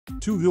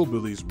Two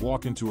hillbillies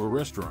walk into a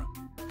restaurant.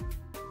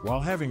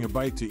 While having a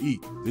bite to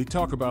eat, they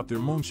talk about their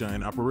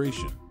moonshine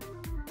operation.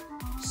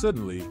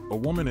 Suddenly, a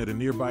woman at a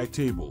nearby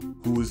table,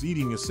 who is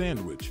eating a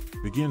sandwich,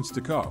 begins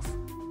to cough.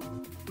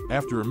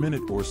 After a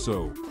minute or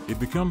so, it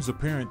becomes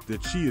apparent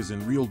that she is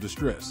in real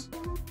distress.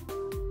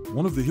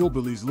 One of the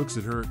hillbillies looks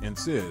at her and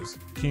says,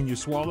 "Can you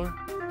swallar?"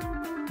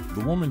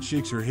 The woman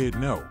shakes her head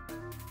no.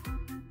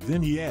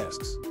 Then he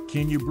asks,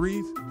 "Can you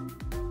breathe?"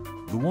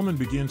 The woman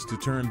begins to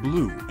turn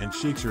blue and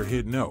shakes her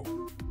head no.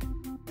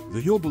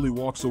 The hillbilly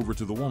walks over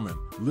to the woman,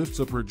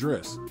 lifts up her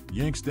dress,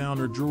 yanks down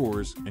her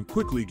drawers, and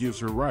quickly gives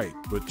her right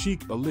butt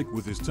cheek a lick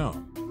with his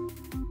tongue.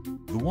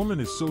 The woman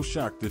is so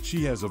shocked that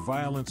she has a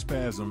violent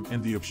spasm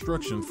and the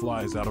obstruction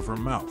flies out of her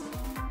mouth.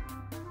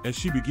 As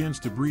she begins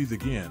to breathe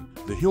again,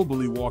 the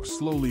hillbilly walks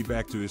slowly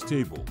back to his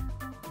table.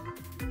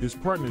 His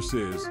partner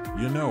says,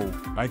 "You know,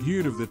 I'd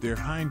heard of that there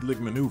hind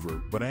leg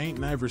maneuver, but I ain't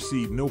never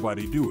seed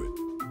nobody do it."